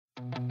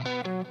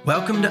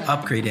Welcome to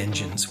Upgrade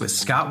Engines with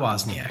Scott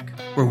Wozniak,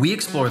 where we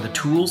explore the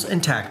tools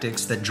and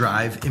tactics that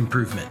drive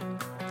improvement.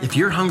 If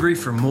you're hungry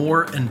for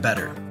more and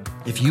better,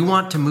 if you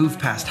want to move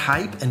past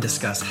hype and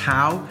discuss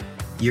how,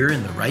 you're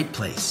in the right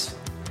place.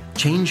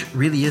 Change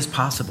really is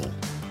possible.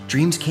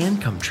 Dreams can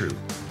come true.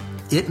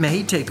 It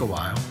may take a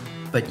while,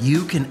 but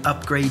you can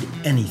upgrade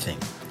anything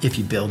if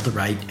you build the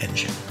right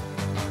engine.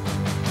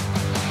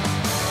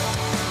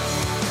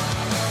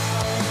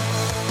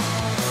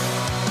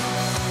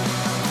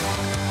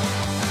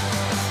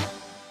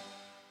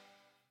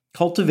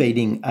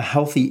 Cultivating a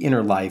healthy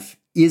inner life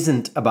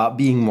isn't about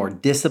being more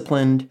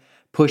disciplined,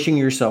 pushing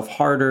yourself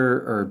harder,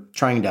 or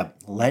trying to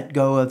let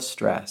go of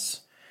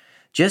stress.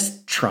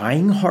 Just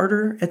trying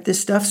harder at this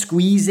stuff,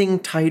 squeezing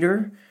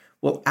tighter,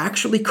 will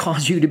actually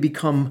cause you to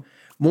become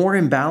more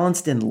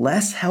imbalanced and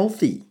less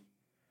healthy.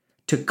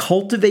 To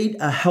cultivate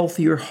a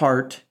healthier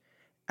heart,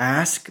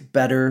 ask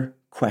better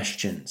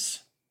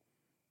questions.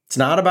 It's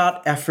not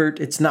about effort.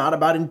 It's not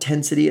about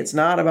intensity. It's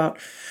not about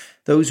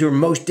those who are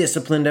most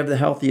disciplined have the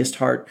healthiest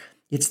heart.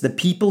 It's the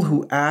people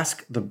who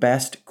ask the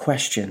best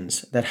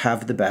questions that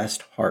have the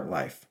best heart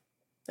life.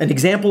 An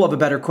example of a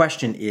better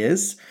question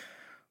is,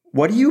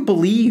 what do you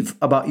believe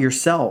about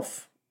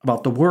yourself,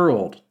 about the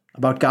world,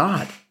 about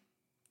God?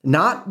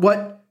 Not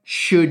what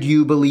should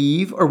you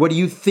believe or what do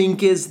you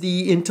think is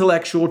the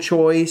intellectual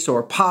choice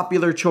or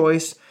popular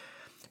choice,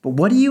 but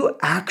what do you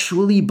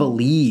actually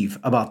believe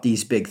about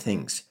these big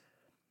things?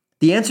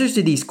 The answers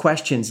to these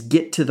questions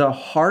get to the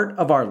heart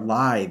of our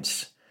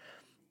lives.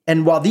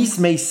 And while these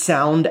may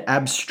sound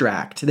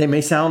abstract, they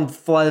may sound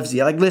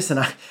fuzzy, like, listen,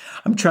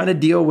 I'm trying to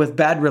deal with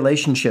bad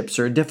relationships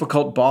or a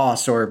difficult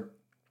boss or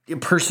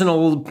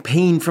personal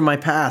pain from my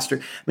past,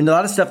 or a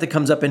lot of stuff that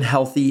comes up in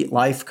healthy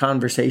life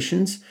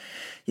conversations.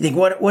 You think,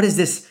 what does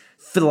this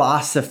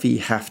philosophy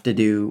have to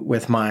do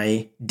with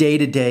my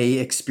day-to-day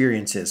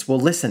experiences? Well,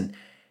 listen,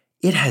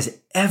 it has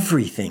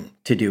everything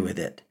to do with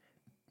it.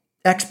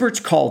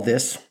 Experts call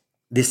this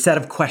set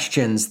of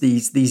questions,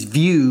 these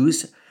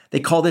views, they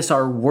call this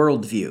our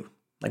worldview.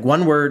 Like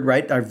one word,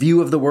 right? Our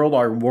view of the world,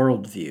 our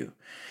worldview.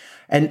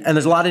 And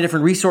there's a lot of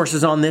different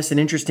resources on this and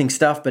interesting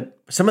stuff, but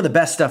some of the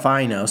best stuff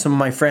I know, some of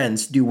my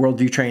friends do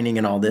worldview training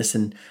and all this,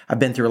 and I've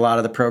been through a lot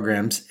of the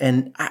programs,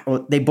 and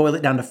they boil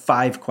it down to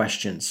 5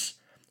 questions.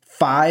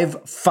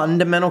 5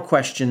 fundamental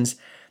questions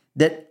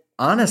that,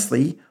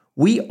 honestly,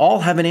 we all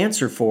have an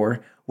answer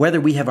for, whether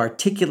we have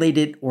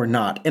articulated or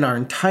not. And our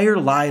entire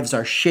lives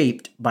are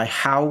shaped by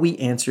how we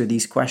answer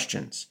these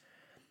questions.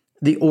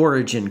 The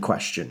origin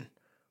question,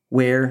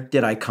 where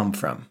did I come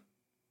from?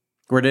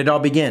 Where did it all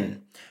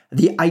begin?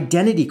 The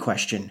identity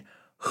question,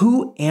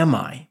 who am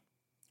I?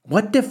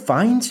 What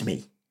defines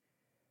me?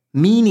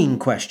 Meaning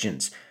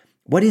questions,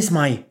 what is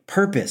my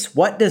purpose?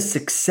 What does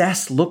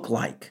success look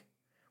like?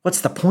 What's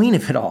the point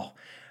of it all?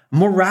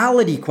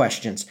 Morality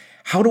questions,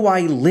 how do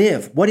I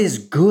live? What is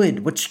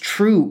good? What's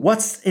true?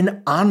 What's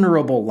an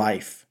honorable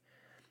life?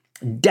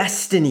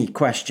 Destiny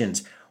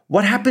questions,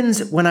 what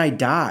happens when I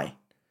die?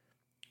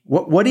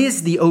 What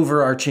is the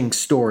overarching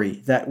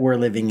story that we're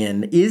living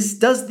in?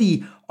 Does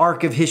the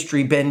arc of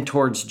history bend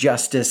towards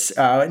justice?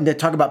 And to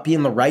talk about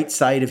being the right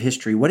side of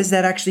history, what does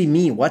that actually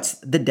mean? What's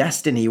the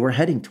destiny we're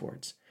heading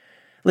towards?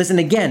 Listen,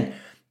 again,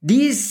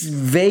 these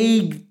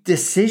vague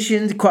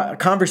decisions,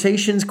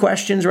 conversations,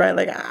 questions, right?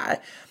 Like,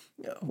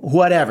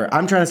 whatever.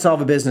 I'm trying to solve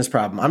a business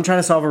problem. I'm trying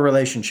to solve a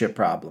relationship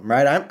problem,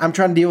 right? I'm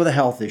trying to deal with a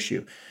health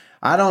issue.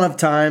 I don't have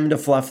time to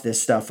fluff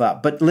this stuff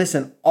up. But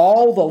listen,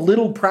 all the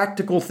little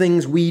practical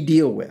things we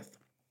deal with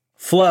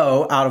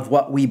flow out of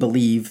what we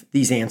believe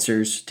these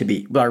answers to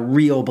be, our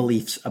real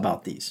beliefs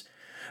about these.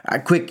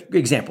 Quick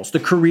examples. The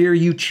career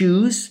you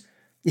choose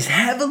is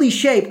heavily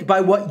shaped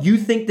by what you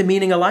think the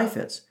meaning of life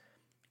is.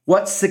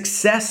 What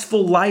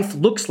successful life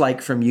looks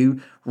like from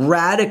you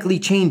radically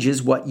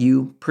changes what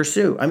you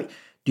pursue.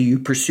 Do you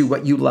pursue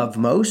what you love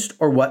most,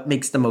 or what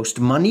makes the most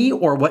money,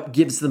 or what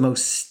gives the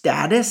most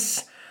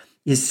status?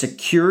 Is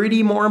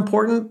security more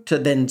important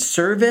than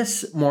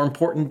service, more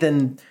important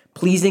than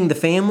pleasing the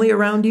family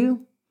around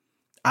you?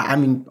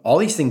 All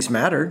these things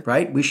matter,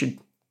 right? We should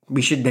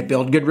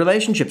build good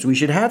relationships. We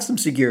should have some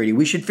security.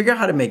 We should figure out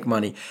how to make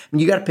money.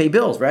 You got to pay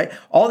bills, right?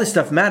 All this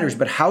stuff matters,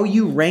 but how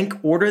you rank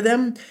order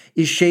them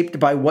is shaped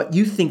by what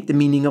you think the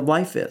meaning of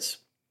life is.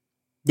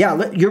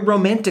 Yeah, your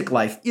romantic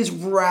life is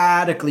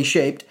radically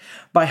shaped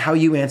by how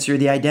you answer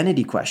the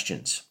identity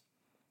questions.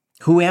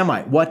 Who am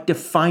I? What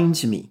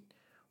defines me?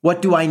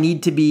 What do I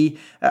need to be,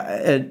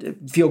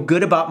 feel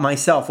good about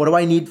myself? What do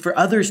I need for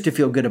others to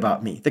feel good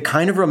about me? The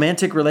kind of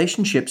romantic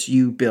relationships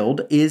you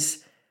build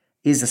is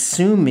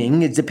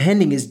defined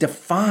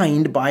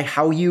by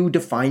how you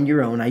define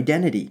your own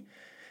identity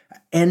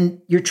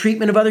and your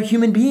treatment of other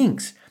human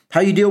beings.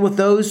 How you deal with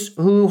those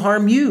who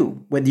harm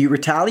you, whether you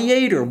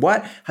retaliate or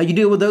what, how you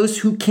deal with those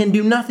who can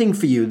do nothing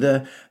for you,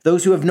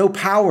 those who have no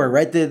power,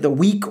 right? The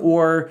weak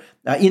or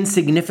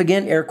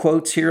insignificant, air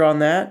quotes here on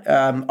that,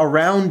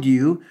 around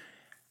you.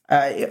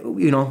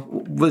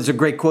 Was a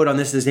great quote on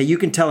this is that you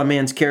can tell a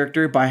man's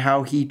character by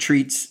how he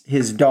treats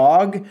his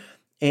dog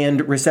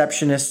and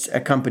receptionists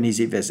at companies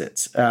he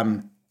visits.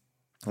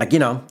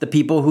 The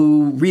people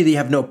who really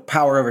have no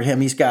power over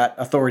him, he's got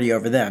authority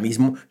over them. He's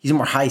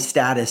more high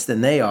status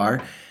than they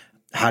are.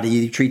 How do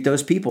you treat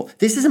those people?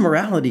 This is a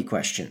morality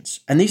questions,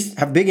 and these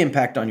have big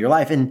impact on your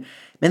life. And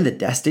then the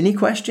destiny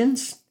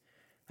questions,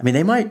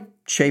 they might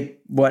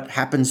shape what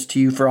happens to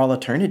you for all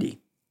eternity.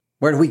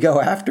 Where do we go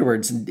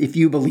afterwards? And if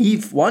you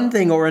believe one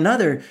thing or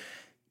another,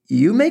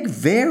 you make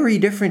very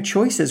different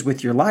choices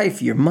with your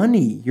life, your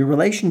money, your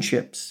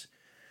relationships.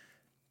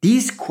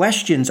 These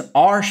questions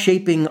are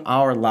shaping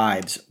our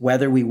lives,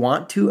 whether we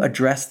want to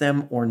address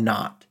them or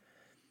not.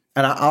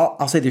 And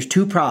I'll say there's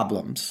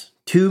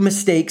two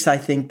mistakes I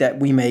think that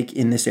we make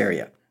in this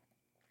area.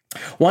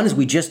 One is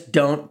we just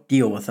don't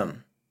deal with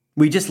them.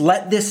 We just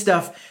let this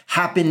stuff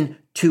happen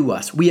to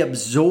us. We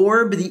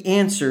absorb the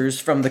answers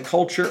from the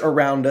culture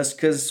around us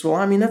because,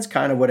 that's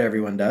kind of what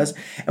everyone does.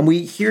 And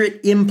we hear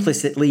it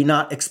implicitly,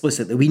 not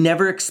explicitly. We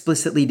never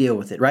explicitly deal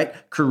with it, right?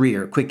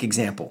 Career, quick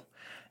example.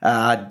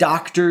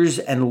 Doctors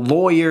and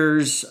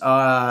lawyers,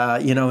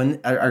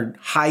 are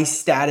high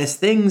status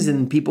things,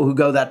 and people who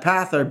go that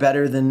path are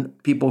better than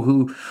people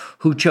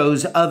who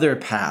chose other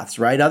paths,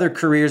 right? Other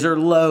careers are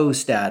low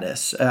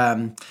status.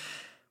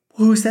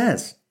 Who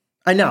says?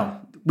 I know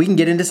we can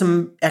get into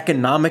some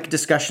economic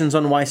discussions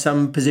on why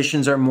some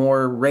positions are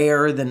more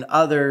rare than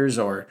others,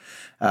 or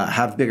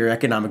have bigger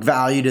economic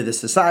value to the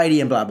society,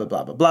 and blah blah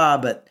blah blah blah.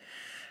 But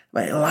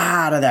a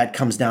lot of that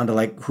comes down to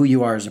like who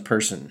you are as a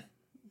person.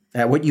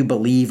 What you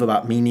believe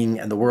about meaning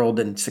and the world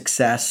and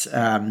success.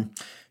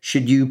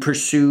 Should you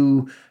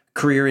pursue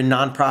career in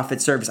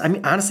nonprofit service?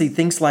 Honestly,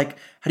 things like,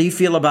 how do you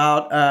feel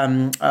about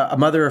a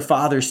mother or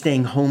father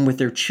staying home with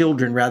their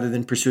children rather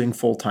than pursuing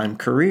full-time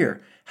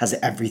career? Has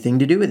everything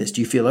to do with this.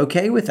 Do you feel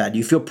okay with that? Do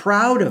you feel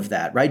proud of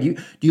that, right? Do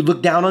you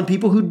look down on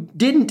people who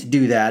didn't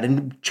do that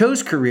and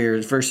chose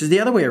careers versus the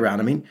other way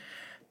around?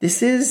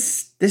 This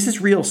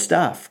is real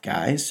stuff,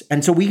 guys.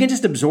 And so we can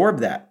just absorb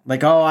that.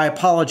 Like, oh, I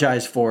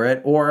apologize for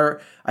it,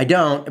 or I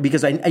don't,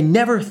 because I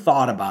never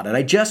thought about it.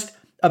 I just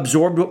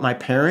absorbed what my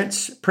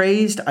parents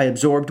praised. I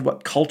absorbed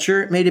what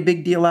culture made a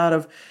big deal out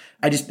of.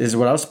 This is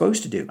what I was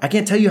supposed to do. I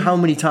can't tell you how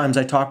many times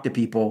I talk to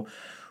people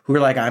who are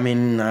like,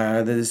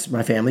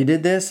 my family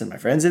did this and my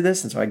friends did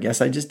this, and so I guess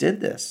I just did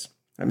this.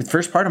 The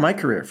first part of my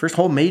career, first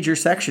whole major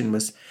section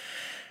was,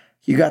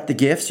 you got the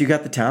gifts, you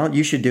got the talent,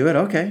 you should do it.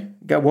 Okay.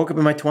 Woke up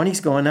in my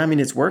 20s going,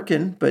 it's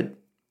working, but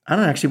I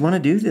don't actually want to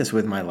do this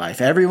with my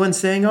life. Everyone's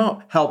saying,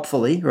 oh,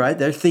 helpfully, right?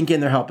 They're thinking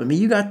they're helping me.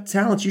 You got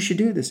talents, you should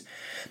do this.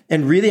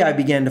 And really, I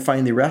began to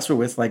finally wrestle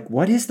with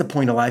what is the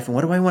point of life and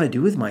what do I want to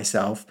do with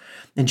myself?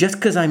 And just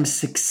because I'm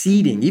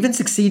succeeding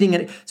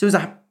at it, so it was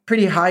a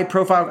pretty high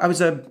profile. I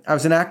was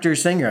an actor,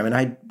 singer.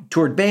 I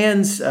toured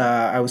bands.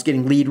 I was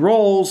getting lead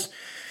roles.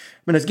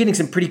 I was getting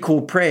some pretty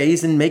cool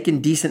praise and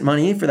making decent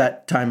money for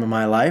that time of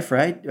my life,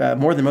 right?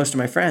 More than most of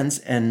my friends.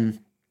 And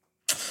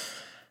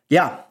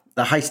yeah,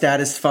 the high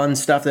status, fun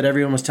stuff that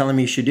everyone was telling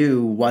me you should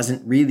do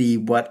wasn't really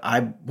what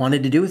I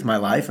wanted to do with my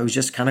life. I was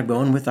just kind of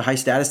going with the high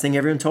status thing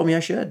everyone told me I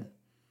should.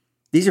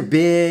 These are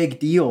big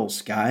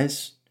deals,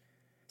 guys.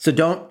 So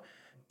don't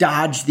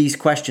dodge these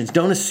questions.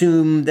 Don't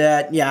assume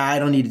that, I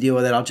don't need to deal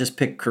with it. I'll just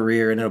pick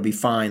career and it'll be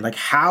fine. Like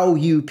how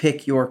you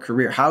pick your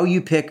career, how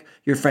you pick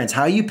your friends,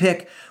 how you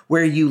pick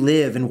where you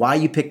live and why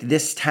you picked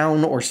this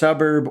town or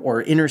suburb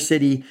or inner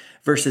city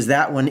versus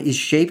that one is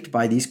shaped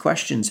by these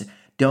questions.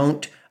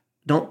 Don't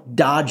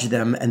dodge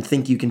them and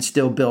think you can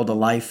still build a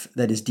life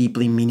that is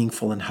deeply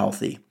meaningful and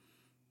healthy.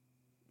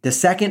 The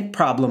second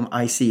problem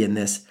I see in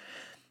this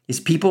is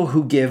people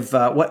who give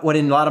what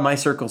in a lot of my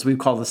circles we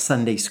call the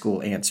Sunday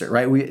school answer,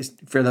 right?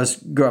 For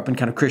those who grew up in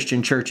kind of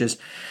Christian churches,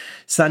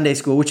 Sunday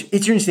school, which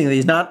it's interestingly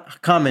is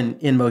not common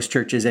in most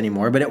churches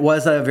anymore, but it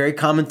was a very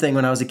common thing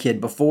when I was a kid.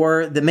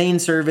 Before the main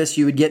service,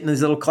 you would get in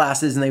these little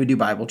classes and they would do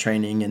Bible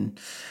training and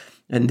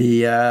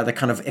the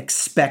kind of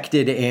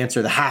expected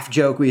answer, the half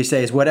joke we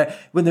say is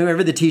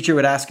whenever the teacher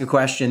would ask a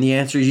question, the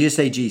answer is you just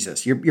say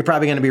Jesus. You're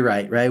probably going to be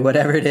right?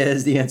 Whatever it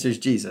is, the answer is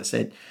Jesus.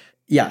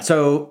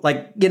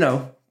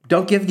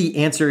 Don't give the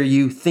answer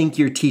you think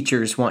your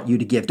teachers want you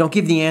to give. Don't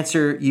give the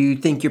answer you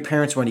think your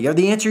parents want you to give.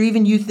 The answer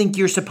even you think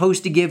you're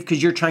supposed to give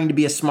because you're trying to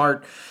be a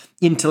smart,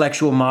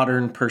 intellectual,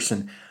 modern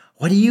person.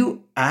 What do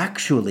you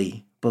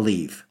actually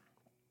believe?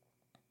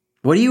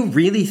 What do you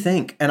really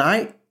think? And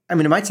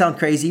it might sound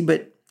crazy,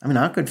 but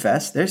I'll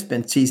confess, there's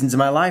been seasons in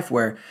my life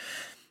where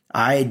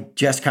I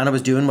just kind of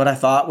was doing what I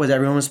thought was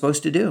everyone was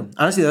supposed to do.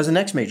 Honestly, that was the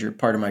next major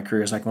part of my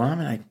career. It's like,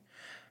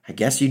 I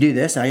guess you do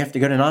this. Now you have to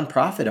go to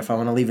nonprofit if I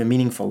want to leave a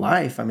meaningful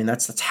life.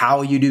 That's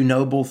how you do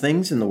noble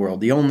things in the world.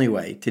 The only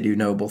way to do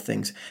noble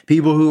things.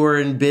 People who are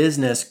in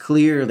business,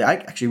 clearly, I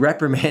actually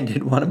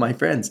reprimanded one of my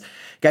friends,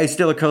 guy who's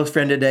still a close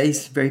friend today.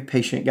 He's a very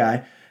patient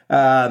guy.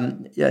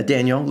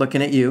 Daniel,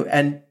 looking at you.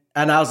 And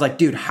I was like,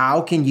 dude,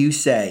 how can you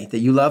say that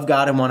you love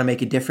God and want to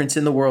make a difference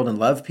in the world and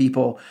love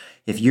people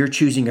if you're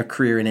choosing a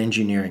career in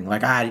engineering?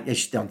 Like, I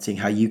just don't see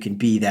how you can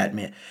be that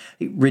man.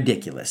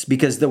 Ridiculous.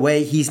 Because the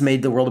way he's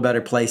made the world a better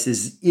place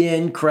is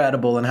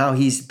incredible, and how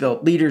he's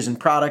built leaders and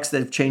products that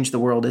have changed the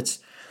world. It's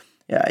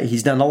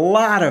He's done a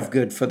lot of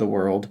good for the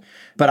world,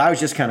 but I was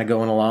just kind of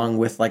going along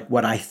with like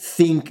what I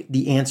think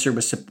the answer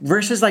was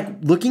versus like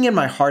looking in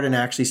my heart and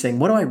actually saying,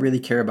 what do I really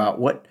care about?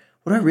 What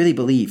do I really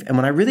believe? And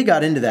when I really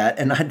got into that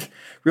and I had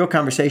real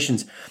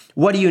conversations,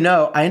 what do you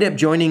know? I ended up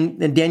joining,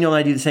 and Daniel and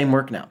I do the same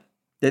work now.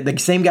 The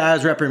same guy I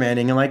was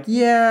reprimanding, and like,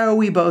 yeah,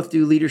 we both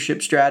do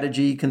leadership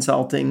strategy,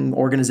 consulting,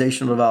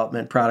 organizational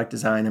development, product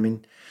design. I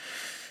mean,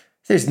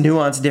 there's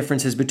nuanced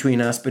differences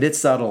between us, but it's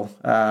subtle.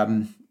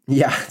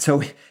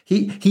 So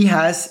he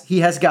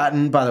has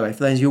gotten, by the way, for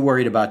those of you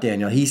worried about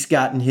Daniel, he's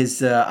gotten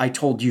his I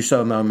told you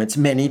so moments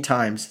many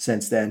times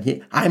since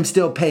then. I'm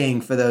still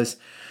paying for those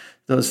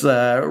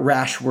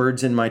rash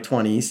words in my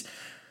 20s.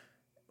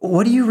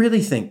 What do you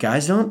really think,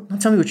 guys?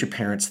 Don't tell me what your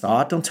parents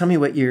thought. Don't tell me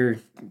what your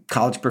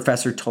college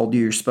professor told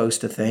you you're supposed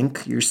to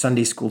think, your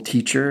Sunday school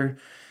teacher.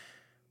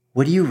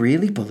 What do you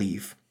really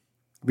believe?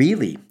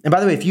 Really? And by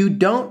the way, if you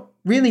don't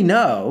really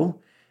know,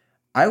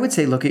 I would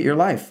say look at your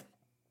life.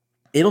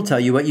 It'll tell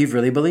you what you've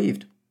really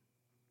believed.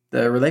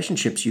 The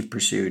relationships you've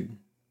pursued,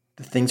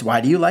 the things,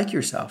 why do you like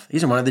yourself?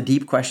 These are one of the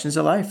deep questions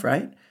of life,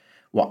 right?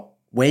 Well,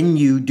 when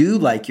you do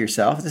like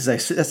yourself,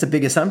 that's a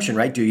big assumption,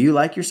 right? Do you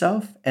like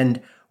yourself?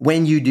 And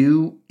when you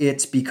do,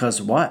 it's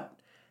because what?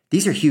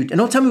 These are huge. And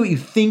don't tell me what you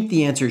think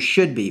the answer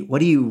should be. What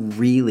do you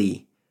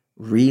really,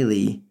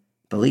 really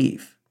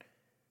believe?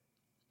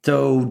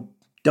 So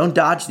don't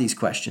dodge these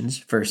questions,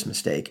 first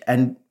mistake.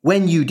 And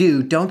when you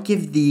do, don't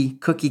give the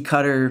cookie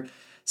cutter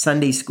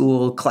Sunday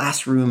school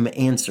classroom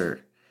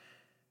answer.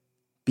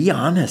 Be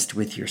honest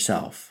with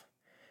yourself,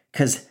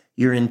 because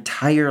your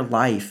entire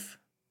life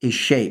is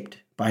shaped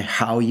by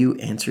how you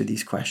answer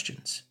these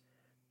questions.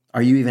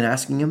 Are you even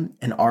asking them?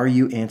 And are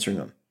you answering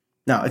them?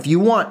 Now, if you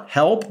want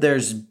help,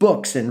 there's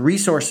books and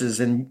resources,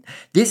 and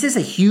this is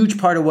a huge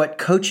part of what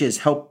coaches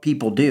help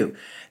people do.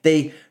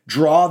 They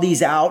draw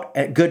these out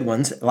at good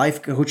ones,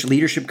 life coach,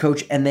 leadership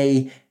coach, and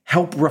they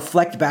help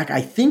reflect back. I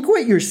think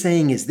what you're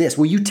saying is this.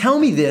 Well, you tell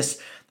me this.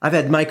 I've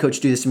had my coach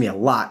do this to me a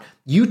lot.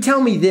 You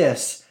tell me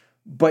this,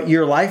 but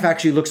your life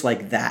actually looks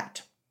like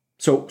that.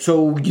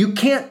 So you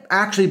can't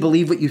actually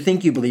believe what you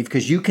think you believe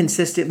because you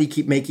consistently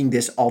keep making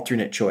this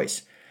alternate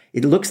choice.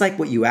 It looks like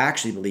what you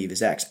actually believe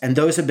is X. And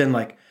those have been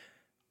like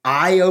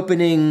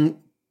eye-opening,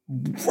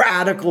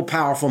 radical,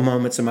 powerful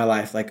moments in my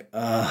life. Like,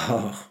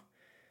 oh,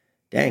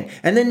 dang.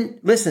 And then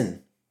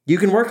listen, you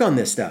can work on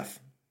this stuff.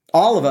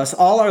 All of us,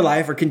 all our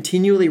life are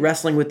continually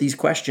wrestling with these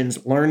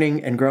questions,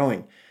 learning and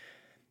growing.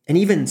 And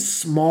even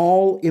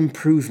small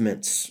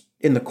improvements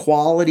in the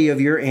quality of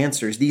your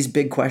answers, these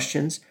big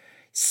questions,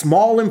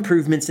 small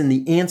improvements in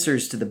the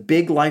answers to the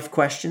big life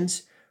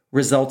questions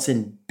results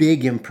in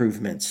big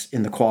improvements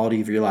in the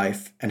quality of your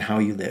life and how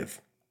you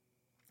live.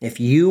 If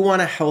you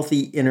want a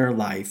healthy inner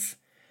life,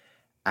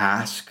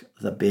 ask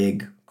the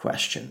big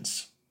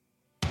questions.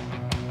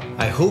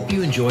 I hope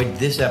you enjoyed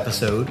this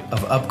episode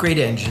of Upgrade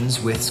Engines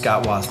with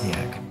Scott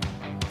Wozniak.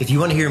 If you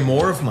want to hear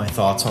more of my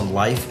thoughts on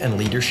life and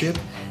leadership,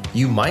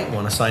 you might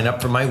want to sign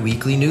up for my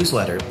weekly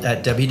newsletter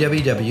at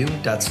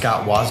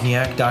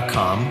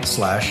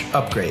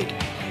www.scottwozniak.com/upgrade.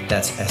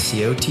 That's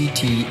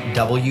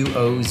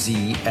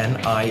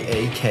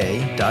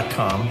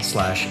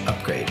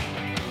SCOTTWOZNIAK.com/upgrade.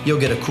 You'll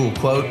get a cool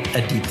quote,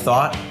 a deep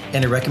thought,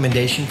 and a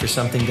recommendation for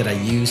something that I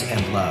use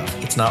and love.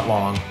 It's not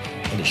long,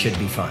 and it should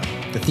be fun.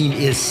 The theme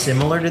is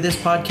similar to this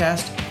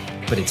podcast,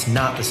 but it's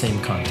not the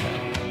same content.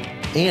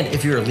 And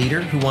if you're a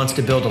leader who wants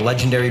to build a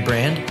legendary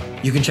brand,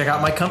 you can check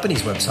out my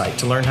company's website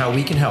to learn how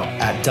we can help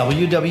at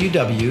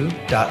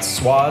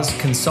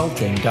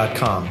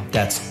www.swozconsulting.com.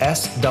 That's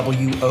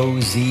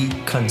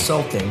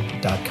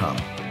SWOZconsulting.com.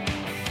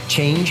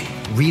 Change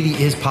really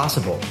is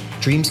possible.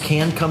 Dreams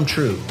can come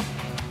true.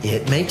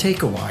 It may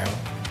take a while,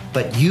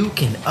 but you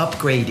can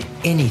upgrade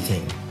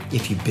anything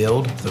if you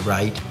build the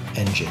right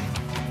engine.